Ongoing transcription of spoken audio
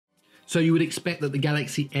So you would expect that the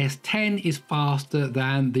Galaxy S10 is faster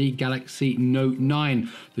than the Galaxy Note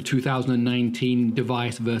 9, the 2019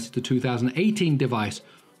 device versus the 2018 device.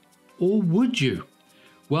 Or would you?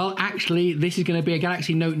 Well, actually, this is going to be a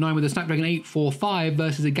Galaxy Note 9 with a Snapdragon 845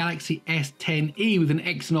 versus a Galaxy S10e with an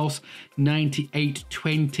Exynos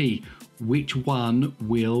 9820. Which one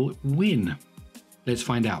will win? Let's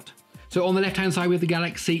find out. So on the left-hand side, we have the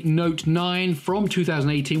Galaxy Note 9 from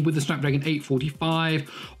 2018 with the Snapdragon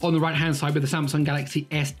 845. On the right-hand side, with the Samsung Galaxy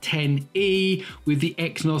S10e with the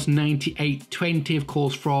Exynos 9820, of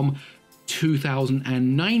course, from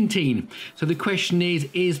 2019. So the question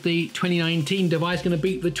is the 2019 device going to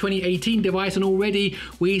beat the 2018 device? And already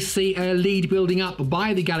we see a lead building up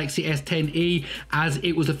by the Galaxy S10e, as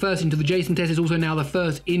it was the first into the JSON test. It's also now the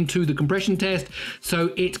first into the compression test.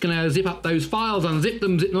 So it's going to zip up those files, unzip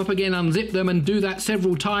them, zip them up again, unzip them, and do that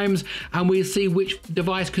several times. And we'll see which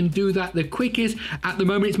device can do that the quickest. At the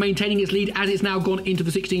moment, it's maintaining its lead as it's now gone into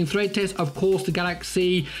the 16-thread test. Of course, the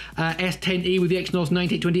Galaxy S10e with the Exynos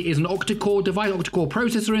 9820 is an octa-core device, octa-core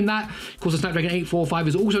processor in that. Of course, the Snapdragon 845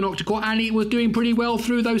 is also an octa-core, and it was doing pretty well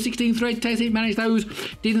through those 16-thread tests. It managed those,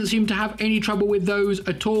 didn't seem to have any trouble with those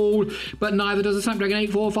at all, but neither does the Snapdragon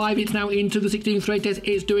 845. It's now into the 16-thread test.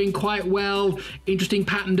 It's doing quite well. Interesting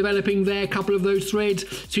pattern developing there. A couple of those threads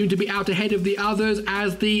seem to be out ahead of the others,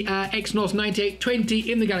 as the Exynos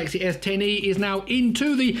 9820 in the Galaxy S10e is now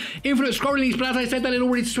into the infinite scrolling list. But as I said, that it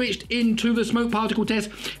already switched into the smoke particle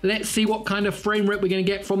test. Let's see what kind of frame rate we're going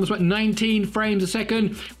to get from the 19 frames a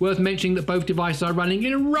second. Worth mentioning that both devices are running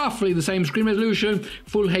in roughly the same screen resolution,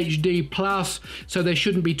 full HD plus, so there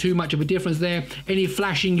shouldn't be too much of a difference there. Any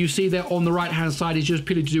flashing you see there on the right hand side is just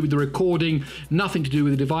purely to do with the recording, nothing to do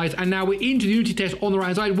with the device. And now we're into the Unity test on the right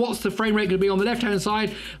hand side. What's the frame rate going to be on the left hand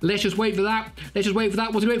side? Let's just wait for that. Let's just wait for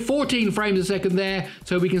that. What's it 14 frames a second there,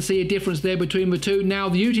 so we can see a difference there between the two. Now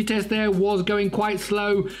the Unity test there was going quite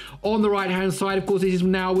slow on the right hand side. Of course, this is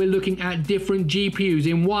now we're looking at different GPUs.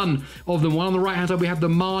 In one of them, one on the right hand side we have the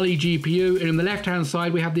Mali GPU, and on the left hand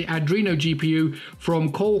side we have the Adreno GPU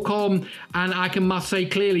from Qualcomm. And I must say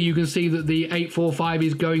clearly you can see that the 845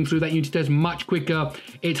 is going through that Unity test much quicker.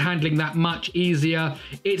 It's handling that much easier.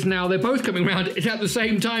 It's now, they're both coming around at the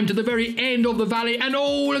same time to the very end of the valley, and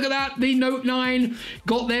oh, look at that, the Note 9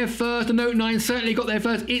 got there first. The Note 9 certainly got there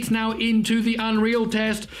first. It's now into the Unreal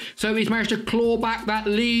test, so it's managed to claw back that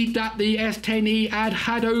lead that the S10e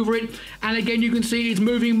had over it. And again, you can see it's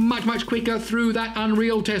moving much quicker through that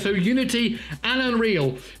Unreal test. So Unity and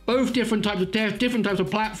Unreal, both different types of tests, different types of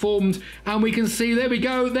platforms, and we can see, there we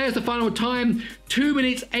go, there's the final time, 2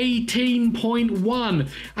 minutes 18.1.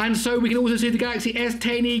 And so we can also see the Galaxy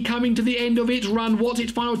S10e coming to the end of its run. What's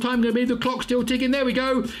its final time going to be? The clock's still ticking. There we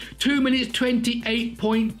go, 2 minutes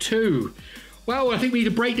 28.2. Well, I think we need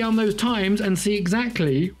to break down those times and see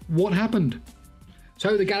exactly what happened.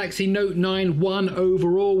 So the Galaxy Note 9 won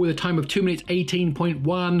overall with a time of 2 minutes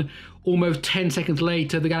 18.1. Almost 10 seconds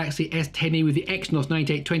later, the Galaxy S10e with the Exynos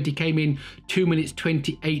 9820 came in 2 minutes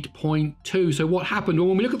 28.2. So what happened? Well,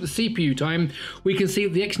 when we look at the CPU time, we can see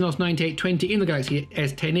that the Exynos 9820 in the Galaxy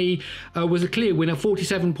S10e was a clear winner,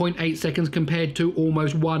 47.8 seconds compared to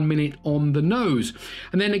almost 1 minute on the nose.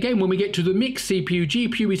 And then again, when we get to the mixed CPU,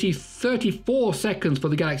 GPU, we see 34 seconds for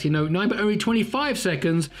the Galaxy Note 9, but only 25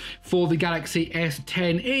 seconds for the Galaxy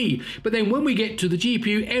S10e. But then when we get to the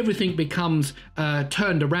GPU, everything becomes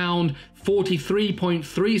turned around.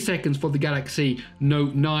 43.3 seconds for the Galaxy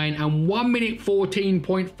Note 9 and 1 minute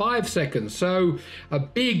 14.5 seconds. So a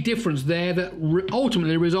big difference there that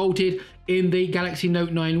ultimately resulted in the Galaxy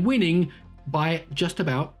Note 9 winning by just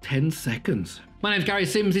about 10 seconds. My name's Gary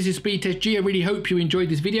Sims, this is SpeedTest G. I really hope you enjoyed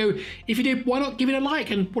this video. If you did, why not give it a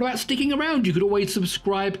like? And what about sticking around? You could always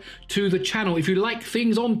subscribe to the channel. If you like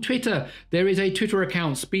things on Twitter, there is a Twitter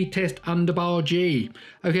account, SpeedTest_G.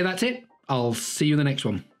 Okay, that's it. I'll see you in the next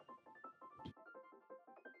one.